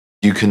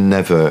You can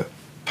never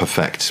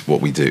perfect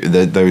what we do.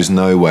 There is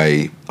no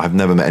way, I've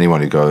never met anyone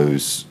who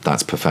goes,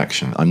 that's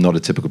perfection. I'm not a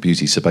typical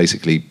beauty, so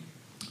basically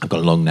I've got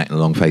a long neck and a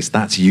long face.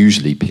 That's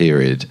usually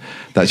period.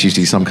 That's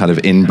usually some kind of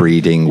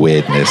inbreeding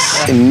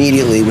weirdness.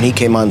 Immediately when he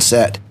came on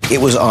set,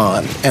 it was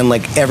on, and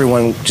like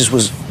everyone just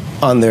was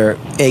on their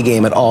A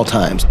game at all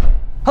times.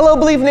 Hello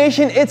Believe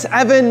Nation, it's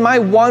Evan. My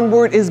one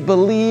word is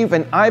believe,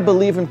 and I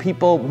believe in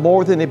people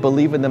more than they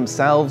believe in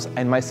themselves,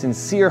 and my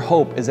sincere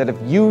hope is that if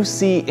you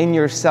see in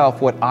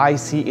yourself what I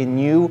see in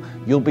you,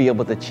 you'll be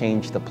able to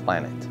change the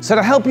planet. So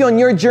to help you on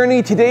your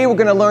journey, today we're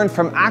gonna learn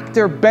from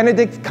actor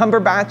Benedict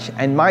Cumberbatch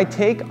and my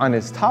take on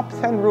his top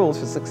 10 rules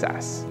for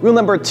success. Rule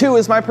number 2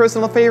 is my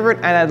personal favorite,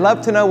 and I'd love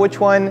to know which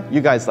one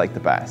you guys like the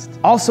best.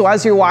 Also,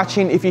 as you're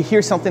watching, if you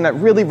hear something that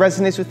really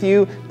resonates with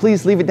you,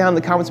 please leave it down in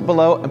the comments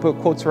below and put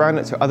quotes around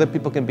it so other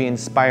people can be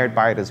inspired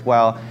by it as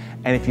well.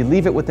 And if you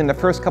leave it within the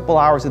first couple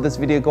hours of this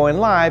video going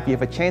live, you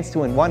have a chance to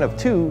win one of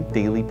 2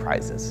 daily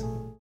prizes.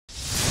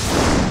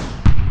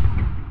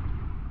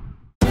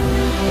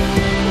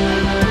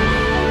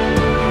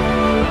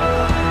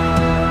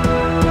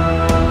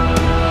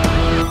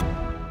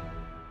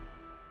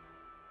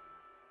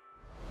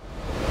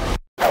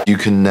 You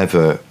can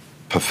never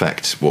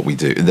perfect what we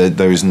do.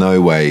 There is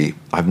no way,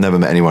 I've never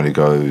met anyone who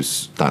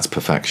goes, that's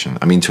perfection.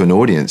 I mean, to an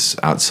audience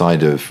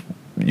outside of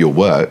your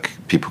work,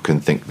 people can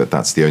think that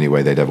that's the only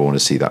way they'd ever want to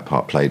see that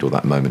part played or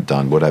that moment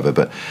done, whatever.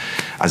 But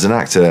as an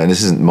actor, and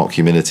this isn't mock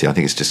humility, I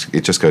think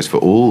it just goes for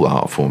all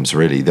art forms,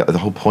 really. The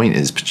whole point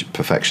is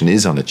perfection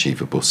is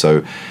unachievable.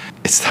 So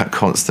it's that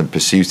constant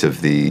pursuit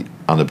of the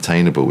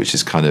unobtainable, which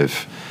is kind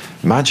of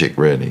magic,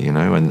 really, you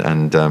know,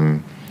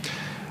 and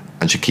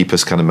should keep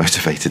us kind of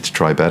motivated to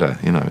try better.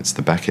 You know, it's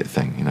the Beckett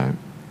thing, you know,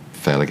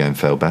 fail again,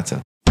 fail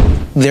better.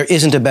 There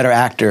isn't a better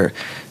actor,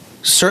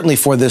 certainly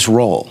for this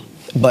role,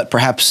 but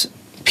perhaps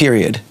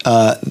period,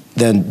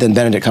 than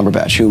Benedict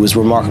Cumberbatch, who was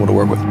remarkable to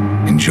work with.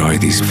 Enjoy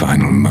these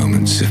final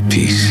moments of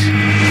peace.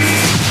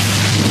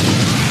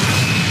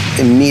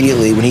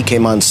 Immediately when he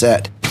came on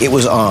set, it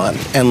was on,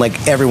 and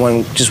like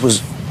everyone just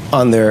was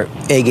on their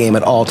A game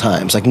at all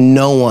times. Like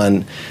no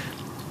one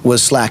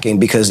was slacking,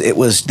 because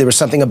there was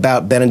something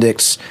about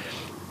Benedict's,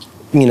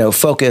 you know,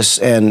 focus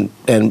and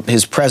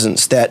his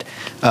presence that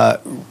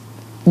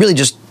really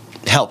just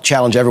helped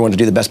challenge everyone to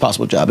do the best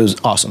possible job. It was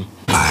awesome.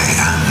 I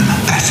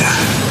am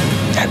better.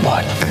 At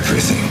what?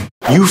 Everything.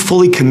 You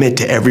fully commit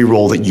to every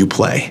role that you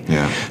play.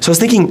 Yeah. So I was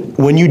thinking,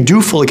 when you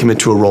do fully commit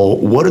to a role,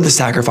 what are the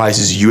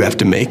sacrifices you have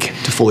to make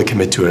to fully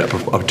commit to a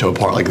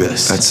part like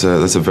this? That's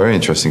a very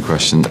interesting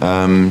question.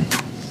 I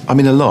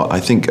mean, a lot. I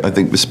think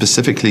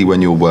specifically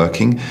when you're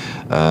working,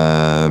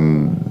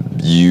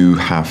 you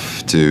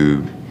have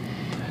to.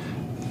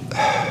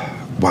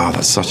 Wow,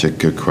 that's such a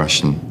good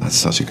question. That's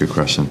such a good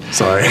question.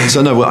 Sorry.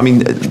 So no, well, I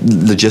mean,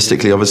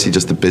 logistically, obviously,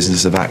 just the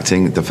business of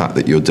acting, the fact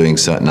that you're doing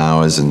certain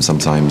hours and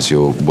sometimes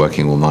you're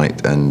working all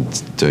night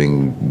and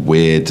doing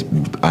weird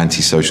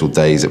antisocial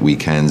days at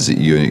weekends,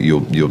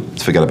 you'll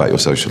forget about your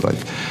social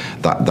life.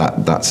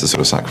 That's a sort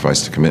of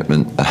sacrifice to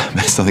commitment.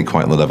 It's nothing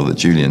quite on the level that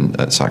Julian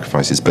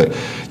sacrifices, but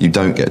you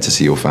don't get to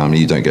see your family,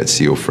 you don't get to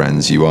see your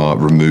friends, you are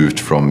removed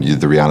from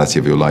the reality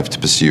of your life to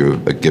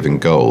pursue a given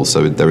goal,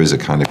 so there is a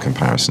kind of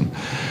comparison.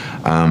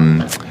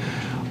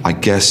 I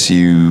guess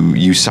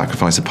you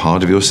sacrifice a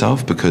part of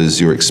yourself because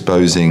you're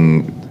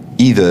exposing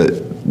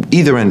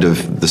either end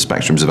of the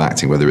spectrums of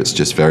acting, whether it's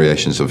just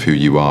variations of who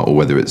you are or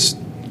whether it's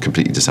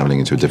completely dissembling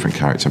into a different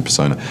character and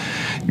persona.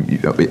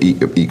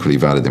 Equally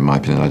valid in my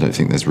opinion. I don't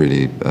think there's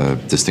really a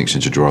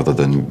distinction to draw other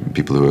than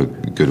people who are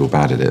good or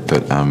bad at it.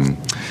 But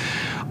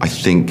I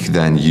think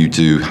then you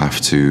do have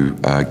to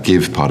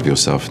give part of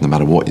yourself no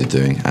matter what you're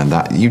doing, and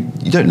that you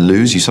don't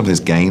lose, you sometimes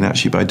gain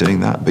actually by doing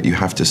that, but you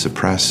have to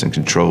suppress and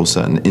control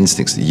certain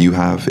instincts that you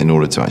have in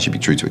order to actually be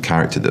true to a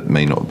character that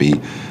may not be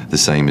the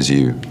same as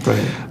you,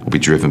 right, or be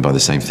driven by the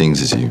same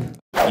things as you.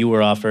 You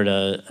were offered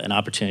an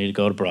opportunity to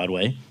go to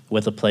Broadway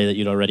with a play that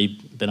you'd already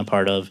been a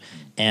part of,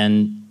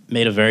 and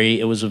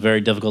it was a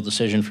very difficult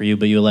decision for you,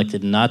 but you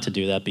elected not to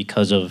do that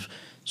because of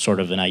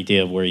sort of an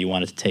idea of where you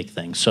wanted to take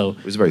things. So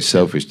it was a very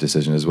selfish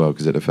decision as well,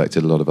 because it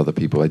affected a lot of other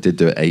people. I did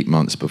do it 8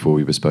 months before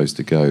we were supposed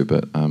to go,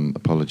 but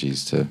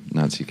apologies to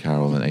Nancy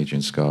Carroll and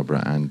Adrian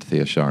Scarborough and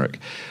Thea Sharrock.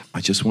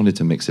 I just wanted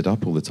to mix it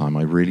up all the time.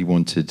 I really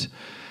wanted,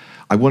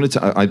 I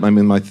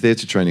mean, my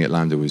theatre training at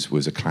LAMDA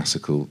was a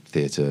classical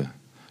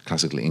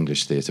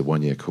English theatre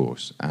 1-year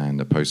course and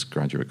a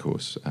postgraduate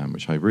course,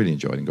 which I really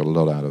enjoyed and got a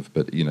lot out of.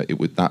 But you know,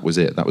 that was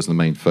it. That was the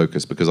main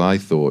focus, because I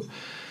thought,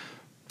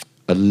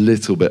 a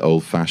little bit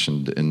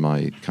old-fashioned in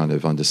my kind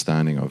of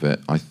understanding of it,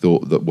 I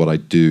thought that what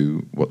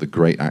the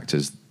great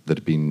actors that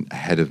had been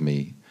ahead of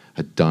me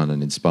had done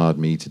and inspired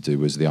me to do,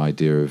 was the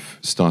idea of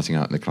starting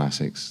out in the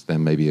classics,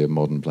 then maybe a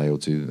modern play or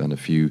two, then a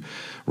few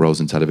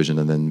roles in television,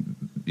 and then,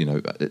 you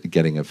know,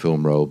 getting a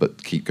film role,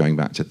 but keep going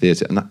back to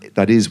theatre. And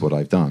that is what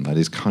I've done. That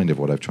is kind of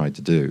what I've tried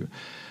to do.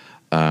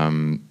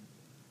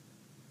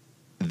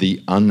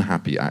 the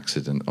unhappy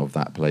accident of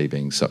that play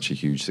being such a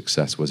huge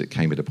success was it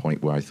came at a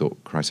point where I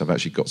thought, Christ, I've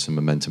actually got some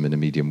momentum in a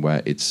medium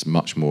where it's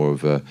much more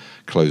of a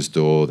closed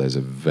door. There's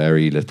a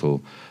very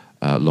little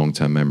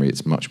long-term memory.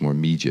 It's much more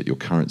immediate. Your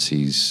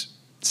currency's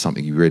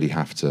something you really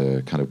have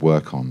to kind of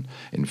work on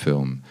in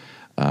film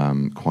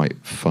quite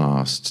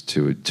fast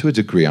to a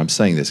degree. I'm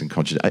saying this in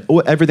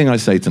everything I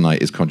say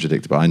tonight is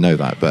contradictory. I know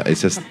that, but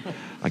it's just,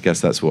 I guess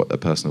that's what a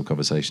personal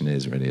conversation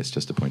is, really. It's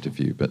just a point of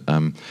view. But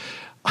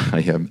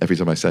every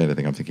time I say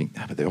anything, I'm thinking,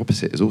 but the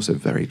opposite is also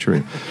very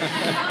true.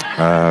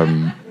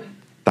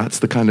 That's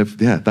the kind of,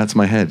 that's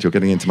my head. You're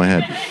getting into my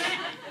head.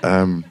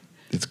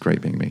 It's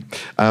great being me.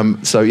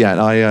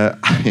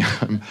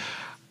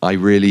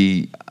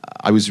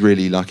 I was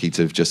really lucky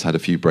to have just had a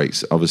few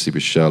breaks, obviously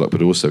with Sherlock,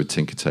 but also with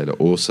Tinker Tailor,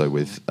 also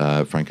with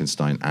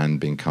Frankenstein, and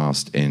being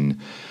cast in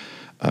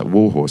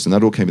Warhorse. And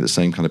that all came at the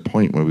same kind of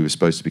point where we were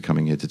supposed to be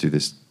coming here to do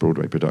this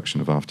Broadway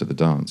production of After the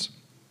Dance,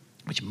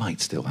 which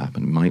might still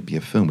happen. It might be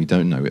a film. We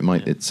don't know. It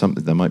might. It's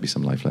something. There might be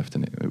some life left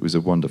in it. It was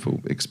a wonderful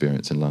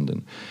experience in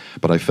London,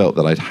 but I felt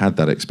that I'd had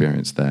that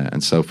experience there,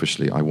 and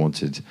selfishly, I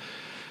wanted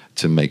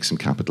to make some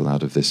capital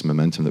out of this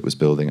momentum that was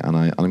building, and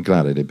I'm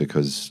glad I did,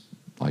 because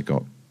I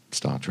got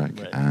Star Trek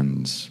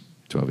and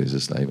 12 Years a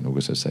Slave and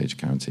August Osage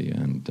County,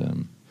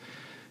 and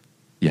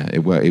it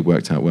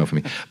worked out well for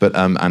me. But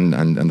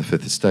and the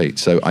Fifth Estate.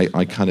 So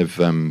I kind of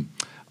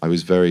I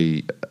was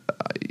very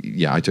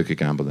I took a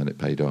gamble and it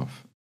paid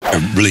off.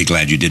 I'm really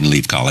glad you didn't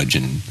leave college.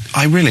 And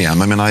I really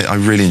am. I mean, I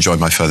really enjoyed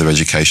my further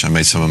education. I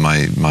made some of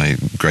my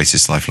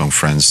greatest lifelong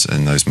friends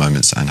in those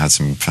moments and had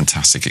some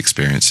fantastic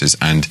experiences.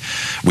 And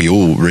we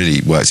all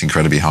really worked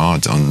incredibly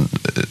hard on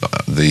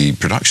the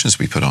productions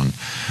we put on.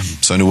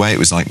 So in a way, it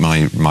was like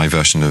my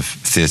version of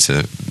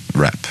theatre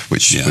rep,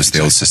 which was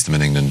the old system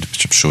in England,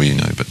 which I'm sure you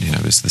know. But, you know,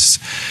 it was this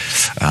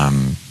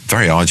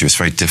very arduous,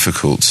 very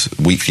difficult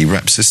weekly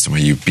rep system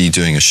where you'd be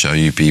doing a show,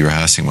 you'd be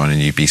rehearsing one, and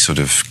you'd be sort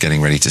of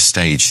getting ready to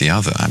stage the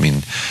other. I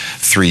mean,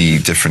 3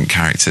 different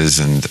characters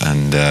and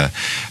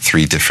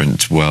 3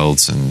 different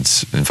worlds and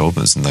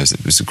involvements in those.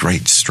 It was a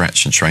great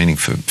stretch and training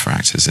for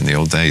actors in the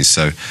old days.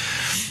 So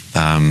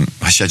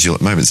my schedule at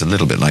the moment is a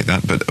little bit like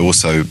that, but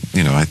also,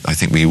 you know, I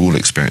think we all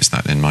experienced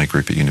that in my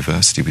group at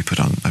university. We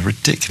put on a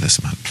ridiculous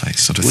amount of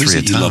plays, sort of 3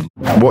 a term.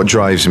 What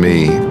drives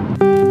me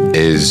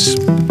is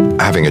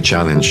having a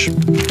challenge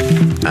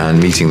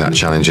and meeting that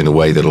challenge in a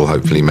way that will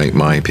hopefully make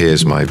my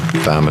peers, my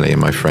family and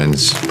my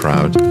friends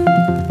proud.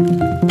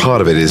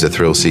 Part of it is a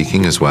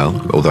thrill-seeking as well,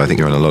 although I think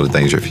you're in a lot of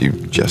danger if you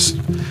just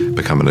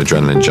become an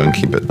adrenaline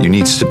junkie. But you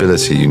need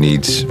stability, you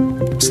need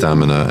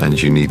stamina,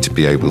 and you need to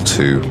be able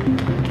to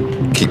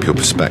keep your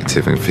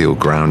perspective and feel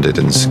grounded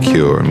and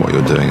secure in what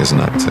you're doing as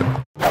an actor.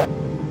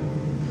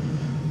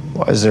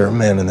 Why is there a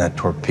man in that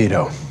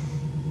torpedo?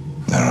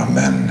 There are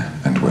men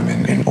and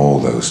women in all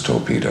those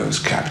torpedoes,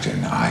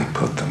 Captain. I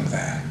put them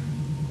there.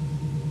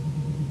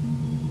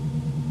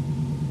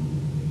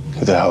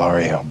 Who the hell are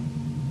you?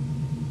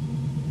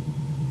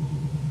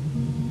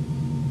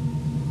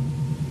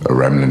 A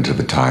remnant of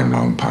a time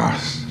long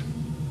past.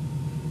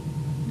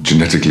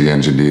 Genetically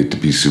engineered to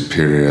be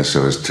superior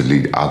so as to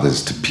lead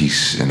others to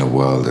peace in a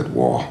world at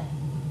war.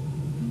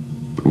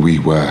 But we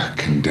were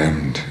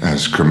condemned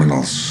as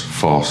criminals,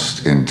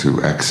 forced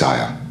into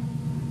exile.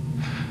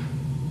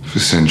 For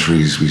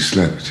centuries we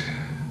slept,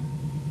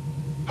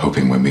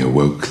 hoping when we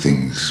awoke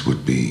things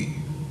would be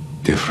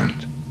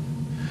different.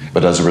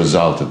 But as a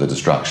result of the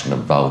destruction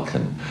of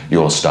Vulcan,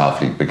 your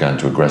Starfleet began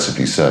to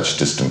aggressively search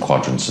distant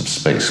quadrants of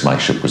space. My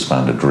ship was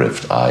found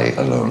adrift. I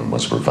alone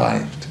was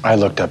revived. I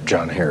looked up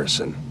John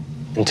Harrison.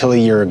 Until a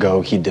year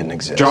ago, he didn't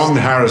exist. John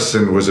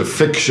Harrison was a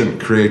fiction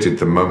created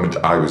the moment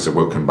I was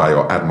awoken by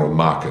your Admiral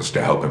Marcus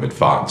to help him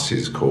advance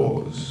his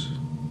cause.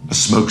 A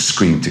smoke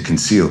screen to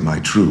conceal my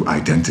true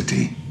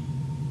identity.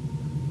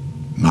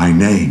 My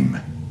name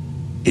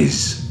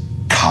is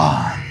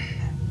Khan.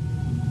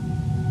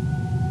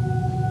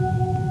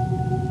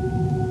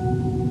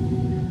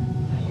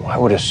 Why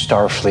would a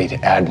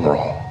Starfleet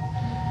admiral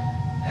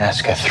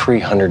ask a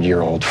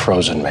 300-year-old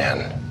frozen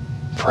man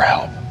for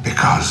help?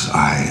 Because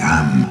I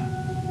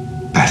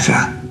am better.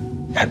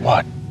 At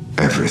what?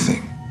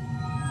 Everything.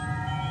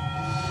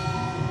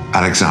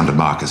 Alexander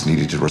Marcus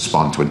needed to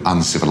respond to an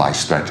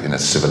uncivilized threat in a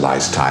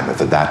civilized time, and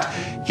for that,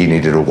 he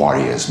needed a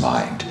warrior's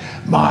mind.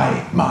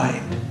 My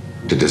mind.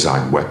 To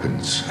design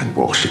weapons and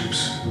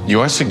warships. You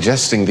are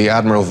suggesting the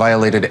Admiral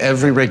violated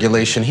every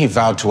regulation he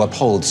vowed to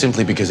uphold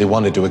simply because he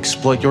wanted to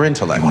exploit your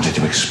intellect. He wanted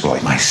to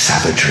exploit my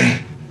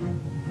savagery.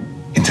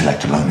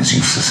 Intellect alone is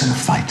useless in a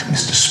fight,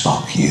 Mr.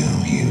 Spock.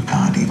 You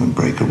can't even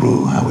break a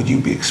rule. How would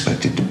you be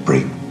expected to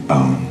break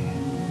bone?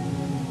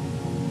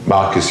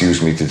 Marcus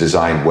used me to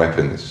design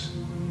weapons,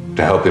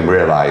 to help him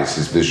realize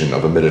his vision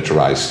of a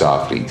militarized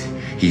Starfleet.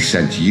 He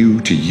sent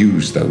you to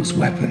use those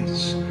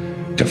weapons,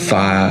 to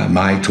fire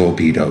my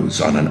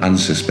torpedoes on an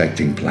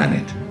unsuspecting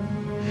planet.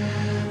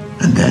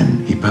 And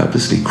then he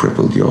purposely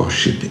crippled your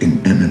ship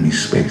in enemy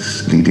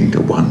space, leading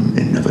to one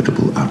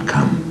inevitable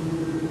outcome.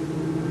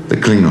 The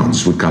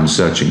Klingons would come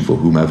searching for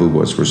whomever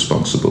was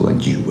responsible,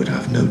 and you would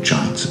have no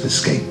chance of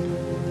escape.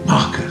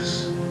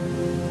 Marcus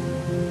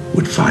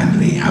would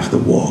finally have the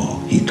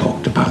war he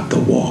talked about, the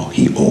war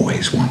he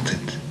always wanted.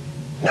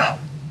 No.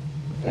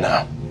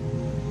 No.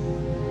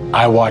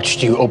 I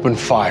watched you open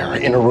fire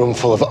in a room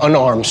full of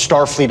unarmed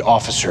Starfleet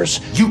officers.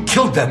 You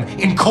killed them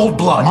in cold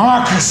blood.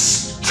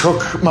 Marcus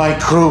took my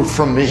crew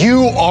from me.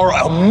 You are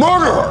a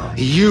murderer!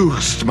 He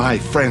used my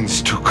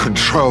friends to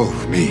control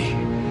me.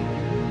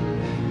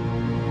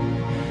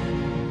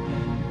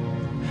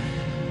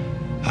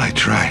 I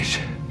tried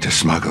to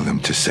smuggle them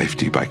to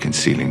safety by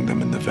concealing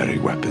them in the very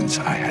weapons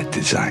I had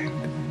designed.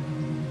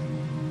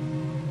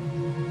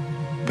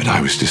 But I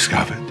was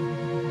discovered.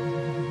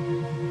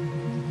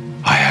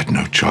 I had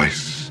no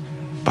choice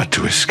but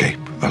to escape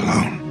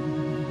alone.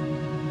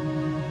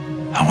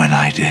 And when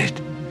I did,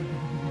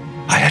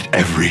 I had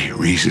every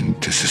reason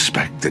to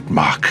suspect that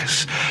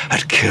Marcus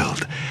had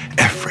killed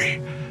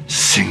every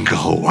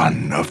single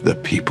one of the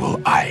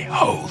people I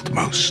hold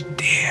most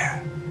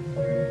dear.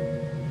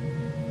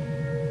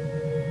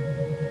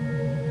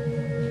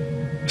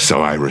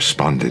 So I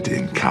responded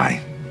in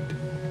kind.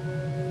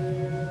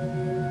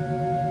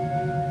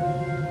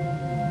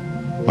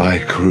 My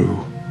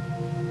crew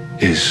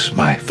is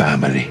my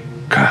family,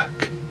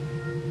 Kirk.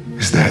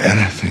 Is there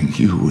anything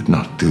you would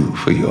not do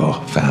for your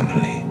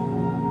family?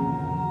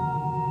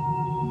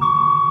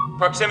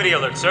 Proximity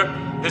alert, sir.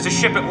 There's a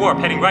ship at warp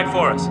heading right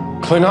for us.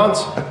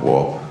 Klingons? At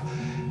warp?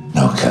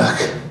 No, Kirk.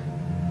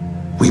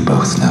 We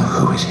both know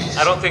who it is.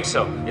 I don't think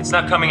so. It's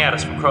not coming at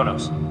us from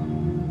Kronos.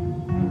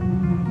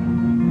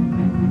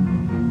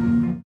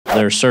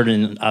 There are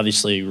certain,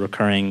 obviously,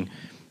 recurring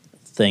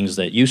things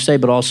that you say,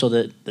 but also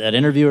that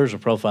interviewers or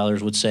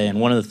profilers would say. And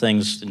one of the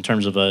things, in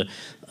terms of a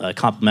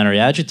complimentary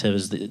adjective,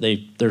 is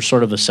there's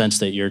sort of a sense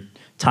that you're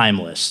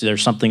timeless.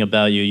 There's something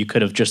about you. You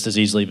could have just as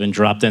easily been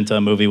dropped into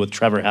a movie with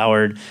Trevor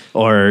Howard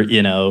or,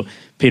 you know,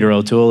 Peter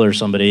O'Toole or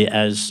somebody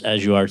as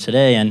you are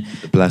today. And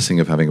the blessing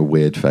of having a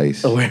weird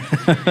face.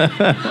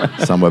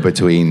 Somewhere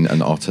between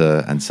an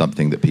otter and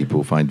something that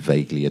people find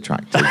vaguely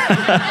attractive.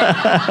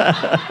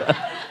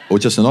 Or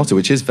just an otter,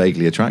 which is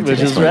vaguely attractive. Which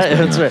is right,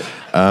 that's right.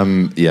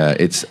 Yeah,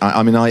 it's,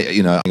 I mean,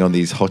 you know, on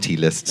these hottie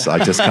lists, I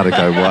just kind of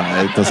go,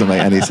 well, it doesn't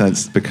make any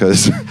sense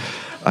because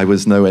I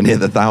was nowhere near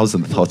the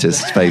 1,000th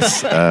hottest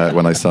face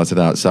when I started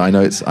out. So I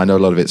know a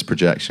lot of it's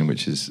projection,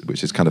 which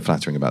is kind of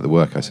flattering about the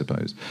work, I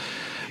suppose.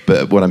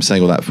 But what I'm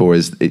saying all that for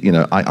is, you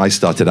know, I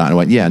started out and I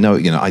went, yeah, no,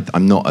 you know,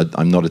 I'm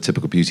not a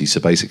typical beauty. So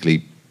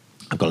basically,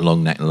 I've got a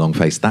long neck and a long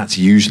face. That's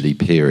usually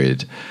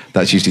period.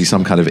 That's usually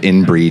some kind of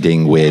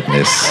inbreeding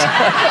weirdness.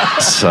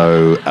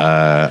 So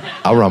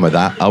I'll run with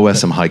that. I'll wear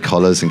some high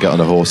collars and get on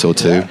a horse or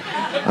two.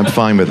 I'm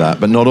fine with that,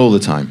 but not all the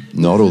time.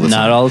 Not all the time.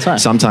 Not all the time.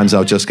 Sometimes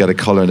I'll just get a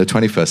collar in a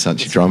 21st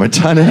century drama and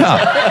turn it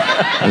up,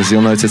 as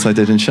you'll notice I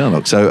did in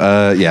Sherlock.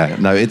 So yeah,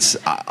 no, it's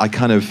I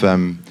kind of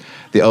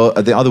the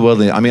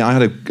otherworldly. I mean, I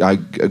had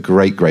a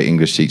great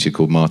English teacher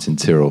called Martin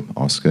Tyrrell.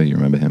 Oscar, you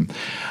remember him?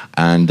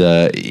 And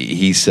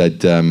he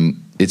said,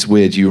 "It's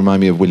weird. You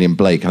remind me of William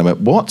Blake." And I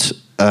went, "What?"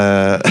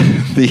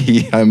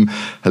 The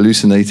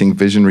hallucinating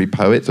visionary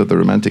poet of the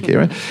Romantic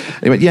era.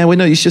 And he went, "Yeah, well,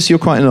 no, it's just you're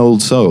quite an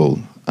old soul."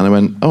 And I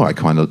went, "Oh, I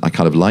kind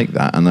of like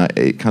that." And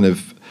it kind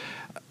of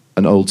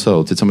an old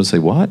soul. Did someone say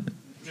what?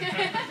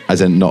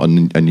 As in not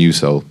a new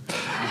soul,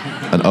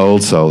 an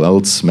old soul,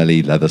 old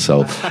smelly leather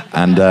soul.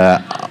 And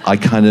I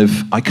kind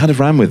of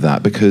ran with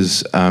that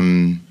because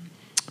I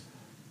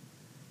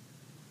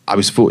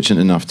was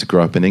fortunate enough to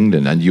grow up in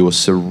England, and you're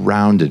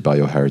surrounded by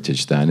your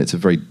heritage there, and it's a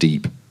very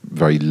deep,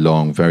 very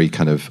long, very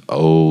kind of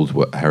old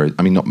heritage.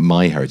 I mean, not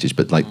my heritage,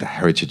 but like the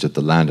heritage of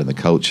the land and the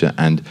culture.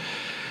 And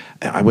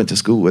I went to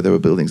school where there were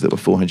buildings that were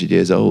 400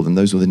 years old, and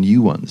those were the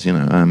new ones, you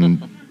know.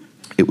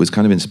 It was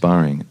kind of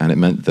inspiring, and it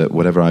meant that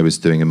whatever I was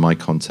doing in my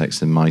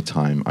context, in my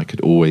time, I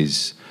could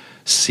always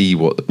see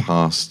what the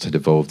past had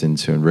evolved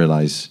into and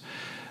realize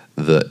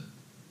that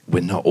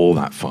we're not all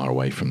that far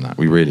away from that.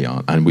 We really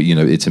aren't. And you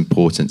know, it's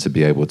important to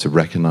be able to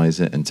recognize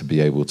it and to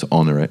be able to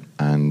honor it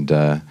and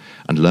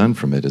learn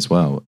from it as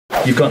well.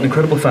 You've got an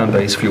incredible fan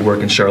base for your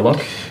work in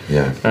Sherlock.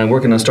 Yeah. And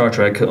working on Star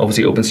Trek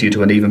obviously opens you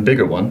to an even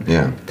bigger one.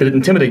 Yeah. Did it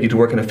intimidate you to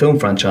work in a film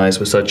franchise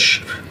with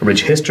such a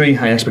rich history,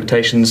 high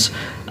expectations,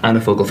 and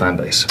a focal fan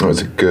base? Oh,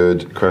 it's a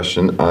good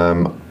question.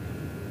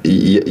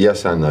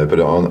 Yes and no,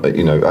 but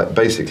you know,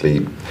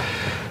 basically,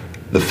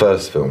 the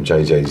first film,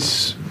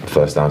 JJ's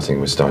first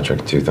outing with Star Trek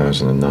in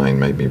 2009,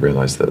 made me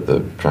realise that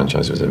the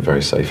franchise was in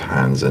very safe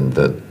hands, and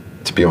that,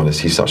 to be honest,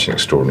 he's such an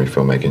extraordinary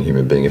filmmaker and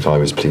human being. If I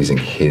was pleasing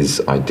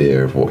his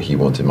idea of what he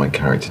wanted my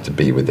character to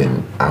be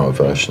within our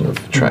version of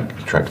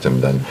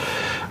Trekdom,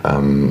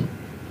 then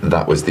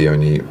that was the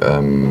only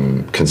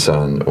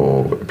concern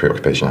or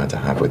preoccupation I had to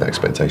have with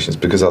expectations,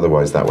 because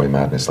otherwise that way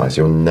madness lies.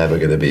 You're never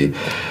going to be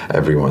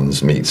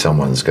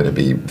someone's going to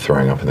be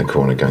throwing up in the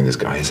corner going, this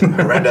guy is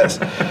horrendous.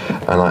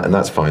 and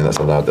that's fine, that's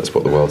allowed, that's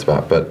what the world's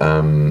about. But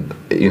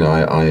you know,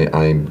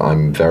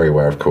 I'm very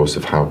aware, of course,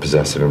 of how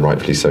possessive and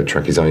rightfully so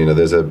Trekkies are. You know,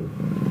 there's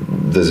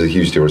a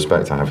huge deal of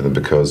respect I have for them,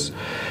 because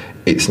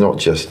it's not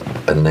just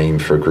a name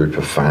for a group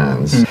of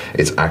fans.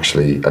 It's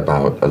actually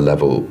about a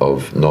level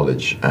of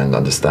knowledge and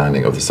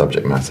understanding of the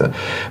subject matter.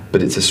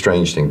 But it's a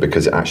strange thing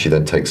because it actually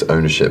then takes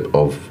ownership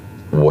of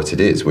what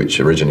it is, which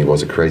originally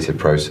was a creative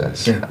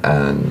process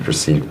and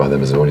received by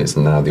them as an audience,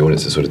 and now the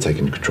audience has sort of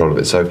taken control of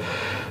it. So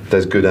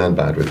there's good and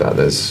bad with that.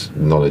 There's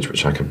knowledge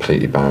which I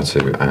completely bow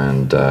to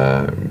and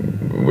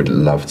would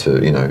love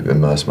to, you know,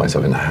 immerse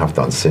myself in, and have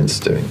done since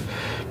doing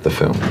the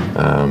film.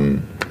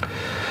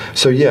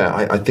 So yeah,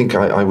 I think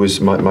I was,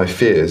 my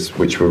fears,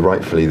 which were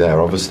rightfully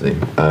there, obviously,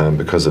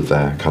 because of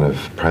their kind of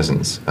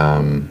presence.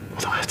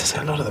 Although I have to say,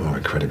 a lot of them are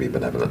incredibly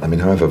benevolent. I mean,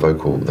 however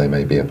vocal they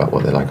may be about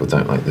what they like or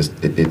don't like,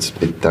 it's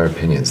their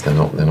opinions. They're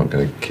not going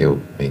to kill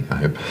me, I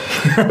hope.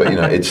 But you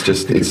know,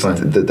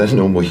 they're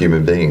normal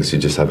human beings who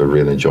just have a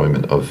real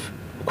enjoyment of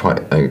quite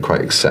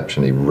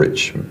exceptionally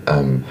rich,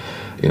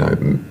 you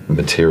know,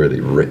 materially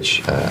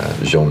rich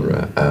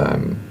genre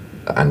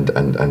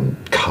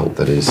and cult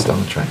that is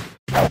Star Trek.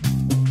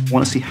 I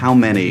want to see how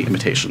many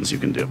imitations you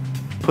can do.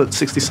 Put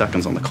 60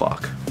 seconds on the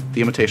clock. The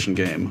Imitation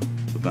Game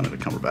with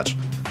Benedict Cumberbatch.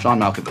 John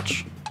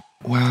Malkovich.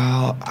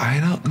 Well, I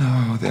don't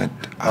know that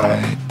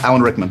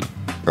Alan Rickman.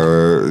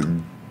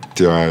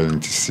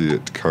 Dying to see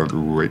it, can't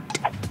wait.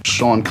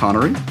 Sean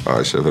Connery. Oh,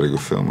 it's a very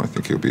good film. I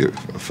think it'll be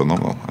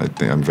phenomenal.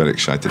 I'm very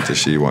excited to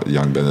see what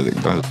young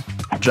Benedict does.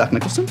 Jack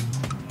Nicholson.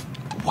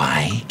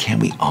 Why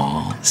can't we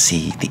all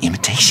see The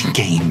Imitation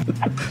Game?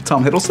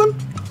 Tom Hiddleston.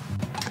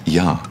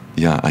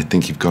 Yeah, I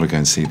think you've got to go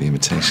and see The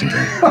Imitation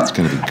Game. It's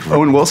going to be great.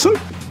 Owen Wilson?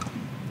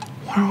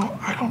 Well,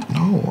 I don't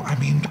know. I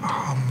mean,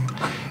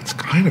 it's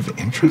kind of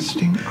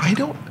interesting.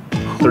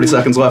 30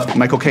 seconds left.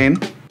 Michael Caine?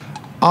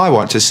 I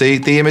want to see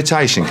The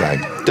Imitation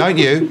Game. Don't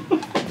you?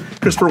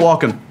 Christopher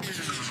Walken?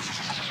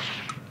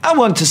 I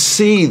want to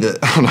see the...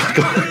 Oh, no,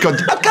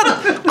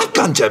 I've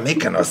gone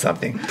Jamaican or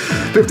something.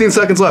 15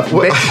 seconds left.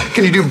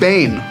 Can you do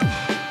Bane?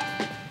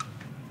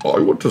 I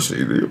want to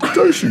see The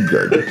Imitation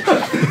Game.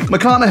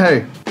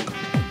 McConaughey?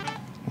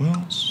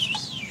 Well,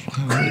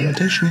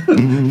 imitation.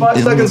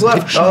 5 seconds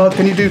left.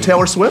 Can you do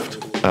Taylor Swift?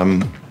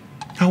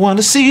 I want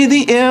to see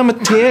The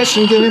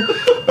Imitation Game.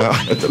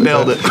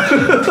 Nailed it.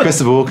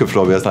 Christopher Walken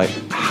for me. I was like,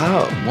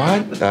 how?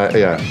 What?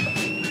 Yeah.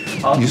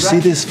 You see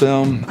this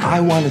film?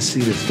 I want to see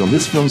this film.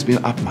 This film's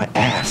been up my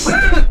ass.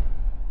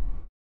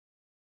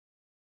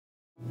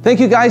 Thank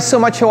you guys so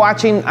much for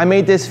watching. I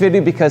made this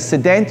video because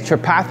Siddhant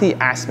Tripathi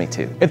asked me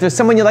to. If there's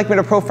someone you'd like me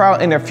to profile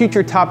in their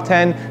future top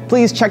 10,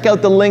 please check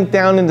out the link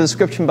down in the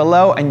description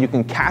below and you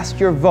can cast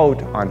your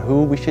vote on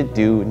who we should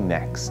do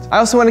next. I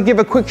also want to give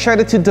a quick shout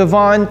out to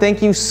Devon.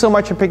 Thank you so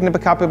much for picking up a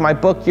copy of my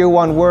book, Your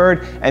One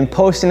Word, and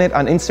posting it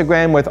on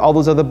Instagram with all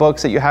those other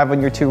books that you have on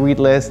your to-read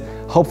list.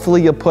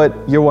 Hopefully you'll put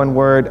Your One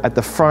Word at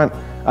the front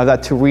of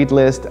that to-read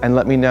list and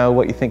let me know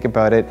what you think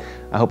about it.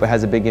 I hope it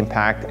has a big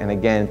impact, and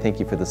again, thank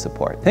you for the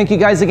support. Thank you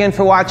guys again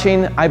for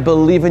watching. I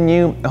believe in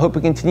you. I hope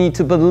you continue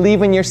to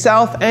believe in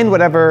yourself and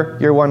whatever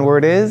your one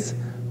word is.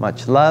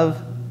 Much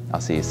love. I'll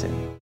see you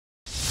soon.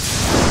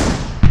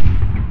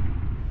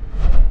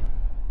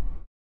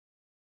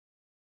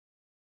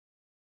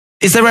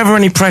 Is there ever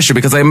any pressure?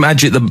 Because I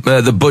imagine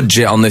the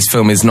budget on this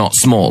film is not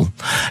small.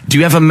 Do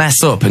you ever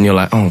mess up and you're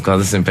like, oh god,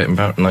 this is a bit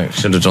embarrassing, like,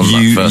 should have done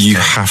that first? You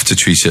have to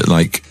treat it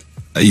like...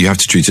 You have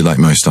to treat it like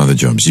most other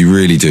jobs. You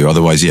really do.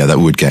 Otherwise, yeah, that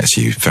would get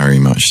to you, very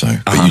much so.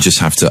 But you just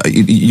have to...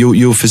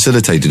 You're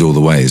facilitated all the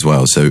way as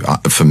well. So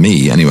for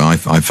me, anyway, I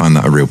find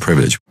that a real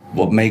privilege.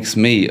 What makes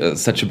me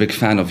such a big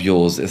fan of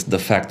yours is the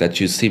fact that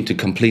you seem to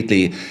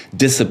completely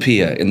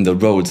disappear in the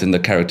roles and the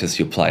characters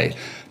you play.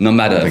 No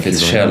matter if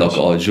it's Sherlock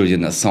or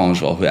Julian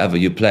Assange or whoever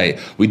you play,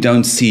 we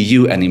don't see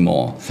you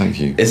anymore. Thank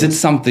you. Is it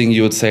something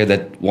you would say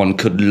that one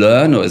could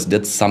learn, or is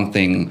that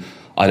something,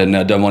 I don't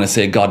know, I don't want to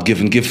say a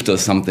God-given gift or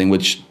something,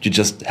 which you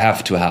just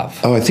have to have?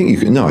 Oh, I think you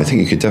could, no, I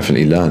think you could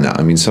definitely learn that.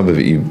 I mean, some of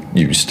it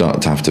you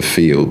start to have to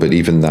feel, but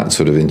even that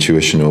sort of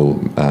intuitional,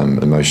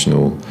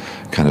 emotional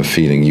kind of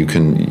feeling, you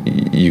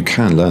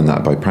can learn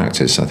that by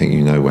practice. I think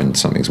you know when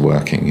something's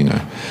working, you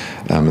know.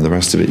 And the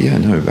rest of it, yeah,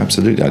 no,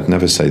 absolutely. I'd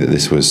never say that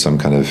this was some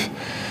kind of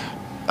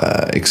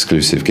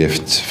exclusive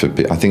gift for.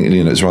 I think,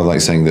 you know, it's rather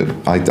like saying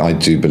that I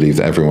do believe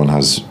that everyone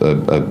has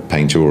a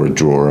painter or a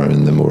drawer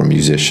in them, or a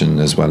musician,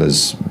 as well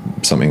as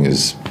something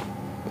as.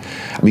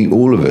 I mean,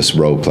 all of us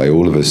role play.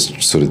 All of us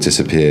sort of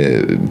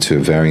disappear to a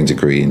varying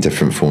degree in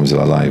different forms of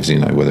our lives. You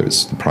know, whether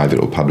it's the private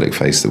or public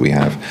face that we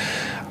have,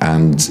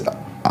 and.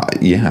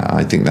 Yeah,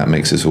 I think that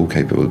makes us all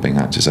capable of being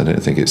actors. I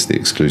don't think it's the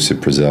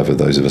exclusive preserve of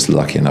those of us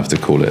lucky enough to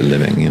call it a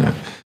living, you know.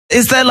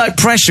 Is there like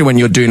pressure when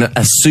you're doing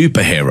a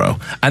superhero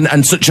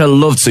and such a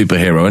loved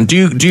superhero? And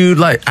do you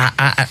like,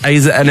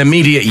 is it an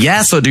immediate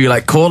yes, or do you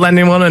like call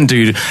anyone, and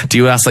do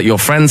you ask like your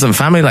friends and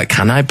family, like,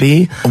 can I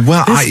be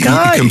this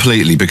guy?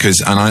 Completely,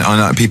 because I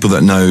know people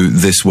that know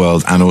this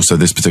world and also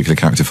this particular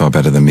character far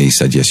better than me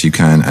said yes, you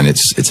can, and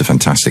it's a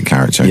fantastic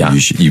character. Yeah.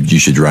 You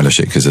should relish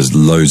it, because there's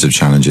loads of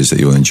challenges that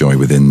you'll enjoy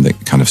within the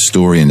kind of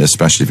story, and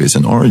especially if it's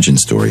an origin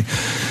story.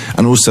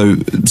 And also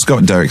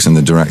Scott Derrickson,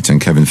 the director, and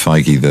Kevin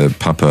Feige, the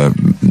Papa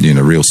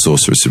real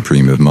sorcerer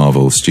supreme of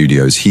Marvel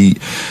Studios.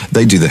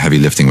 They do the heavy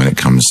lifting when it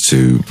comes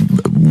to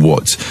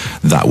what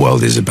that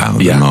world is about,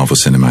 the Marvel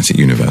Cinematic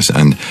Universe.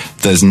 And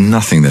there's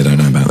nothing they don't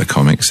know about the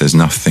comics. There's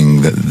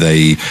nothing that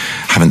they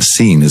haven't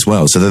seen as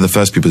well. So they're the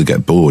first people to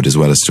get bored as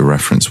well as to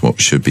reference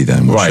what should be there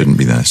and what shouldn't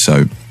be there.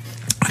 So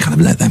I kind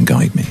of let them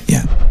guide me,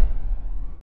 yeah.